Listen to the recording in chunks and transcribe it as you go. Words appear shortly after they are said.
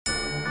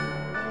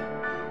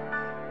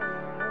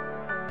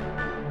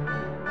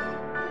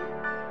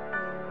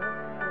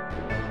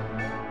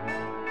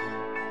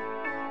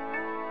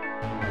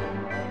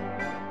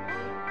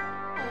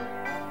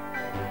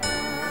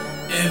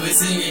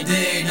Every single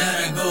day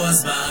that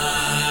goes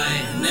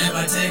by,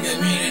 never take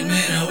a minute,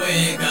 man,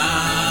 away,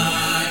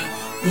 God.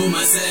 Put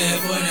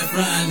myself on the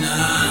front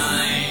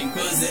line,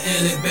 cause the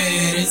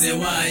elevator is a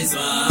wise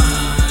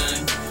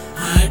one.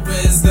 Hard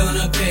work's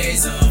gonna pay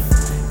off.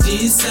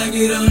 This like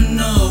you don't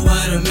know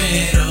what I'm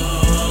made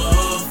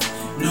of.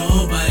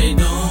 Nobody,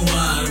 don't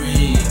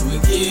worry, we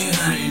keep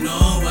honey,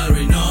 no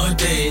worry, no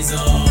days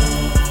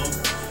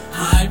off.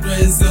 Hard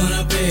work's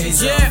gonna pay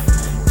off.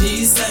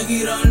 This like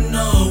you don't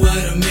know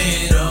what I'm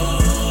made of.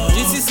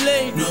 This is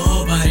late.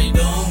 Nobody,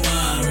 don't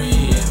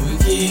worry, we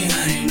keep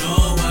honey,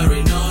 no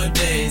worry, no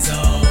days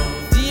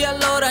off. Dear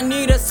Lord, I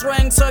need a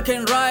strength so I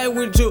can ride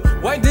with you.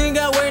 Why think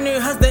I when you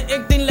has they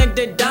acting like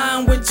they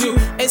down with you?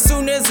 As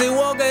soon as they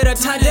walk at a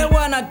time, they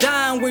wanna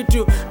dine with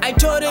you. I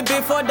told you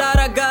before that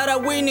I got a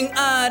winning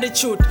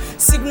attitude.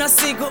 Signa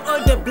sigo,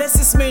 all the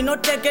blessings may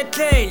not take a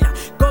tail.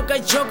 Koka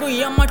jogo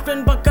ya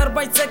matwen bakar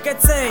by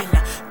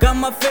seketela.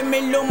 Gama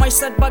family my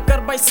set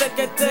bakar by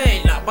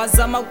seketela.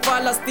 Bazama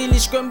kufala still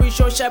ishkwembi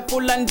shosha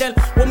pulandel.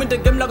 Woman the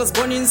game like was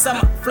born in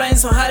summer. Flying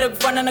so high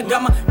kufana na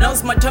gama.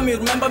 Now's my time, you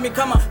remember me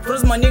kama.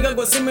 Pros my nigga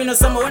go see me no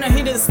summer. When I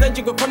hit the stage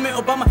you go call me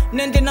Obama.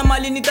 Nende na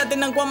mali ni tate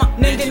na kwama.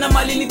 Nende na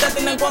mali ni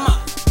tate na kwama.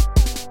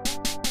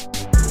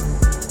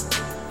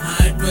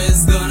 Hard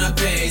work's gonna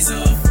pay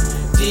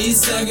off.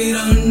 This like you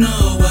don't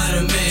know what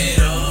I'm made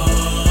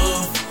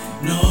of.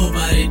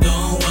 Nobody,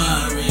 don't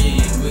worry,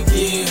 we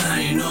keep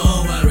honey,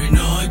 no worry,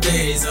 no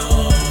days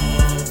off.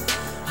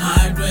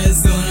 Hard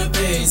work's gonna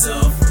pay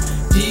off.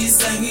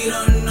 This like you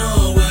don't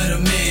know what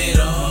I'm made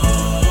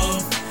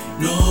of.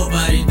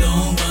 Nobody,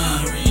 don't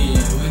worry,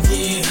 we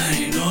keep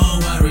honey, no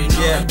worry,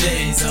 no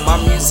days off.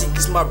 My music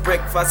is my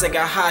breakfast, I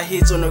got high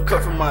hits on the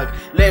coffee mug.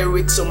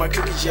 Lyrics on my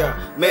cookie jar,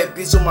 mad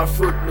beats on my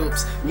Fruit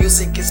Loops.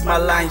 Music is my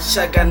lunch,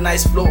 I got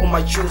nice flow on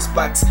my juice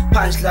box.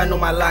 Punchline on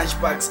my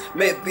lunchbox,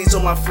 mad beats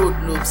on my Fruit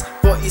Loops.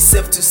 For it's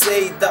safe to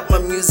say that my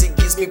music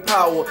gives me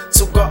power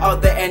to go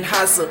out there and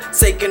hustle,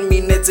 second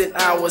minutes and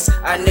hours.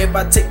 I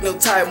never take no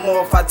time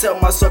off, I tell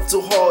myself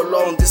to hold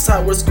on. This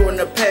hour's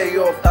gonna pay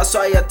off, that's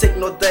why I take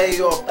no day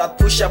off. That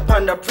push up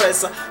under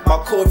pressure, my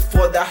code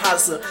for the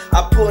hustle.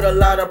 I put a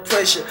lot of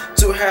pressure,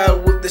 to hell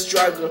with the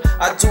struggle.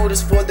 I do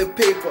this for the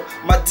paper,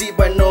 my deep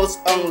I knows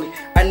only.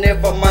 I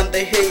never mind the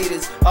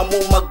haters, I'm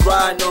on my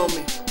grind on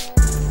me.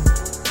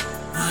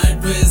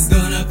 Hard work's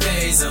gonna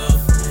pay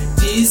off.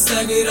 This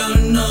like you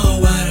don't know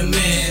what I'm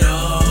made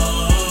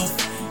of.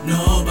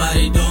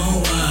 Nobody,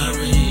 don't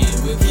worry,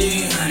 we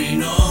keep honey,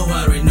 no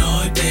worry,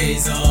 no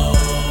days off.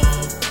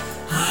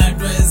 Hard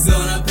work's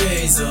gonna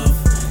pay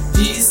off.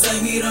 This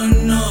like you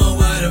don't know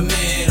what I'm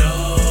made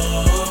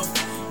of.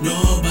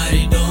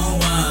 Nobody, don't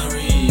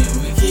worry,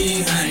 we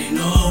keep honey,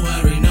 no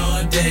worry,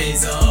 no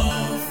days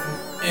off.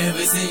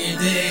 Every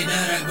single day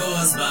that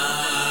goes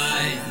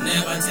by,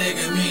 never take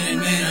a minute,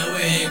 man,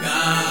 away,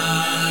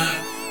 God.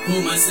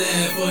 Put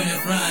myself on the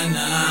front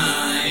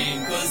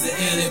line, cause the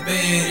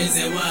elevator is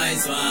a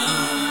wise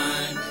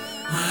one.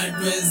 Hard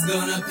work's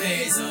gonna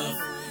pay off.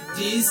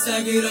 This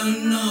like you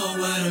don't know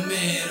what I'm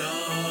made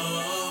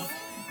of.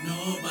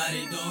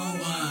 Nobody, don't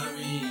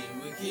worry,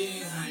 we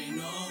keep honey,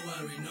 no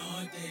worry,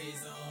 no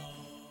days off.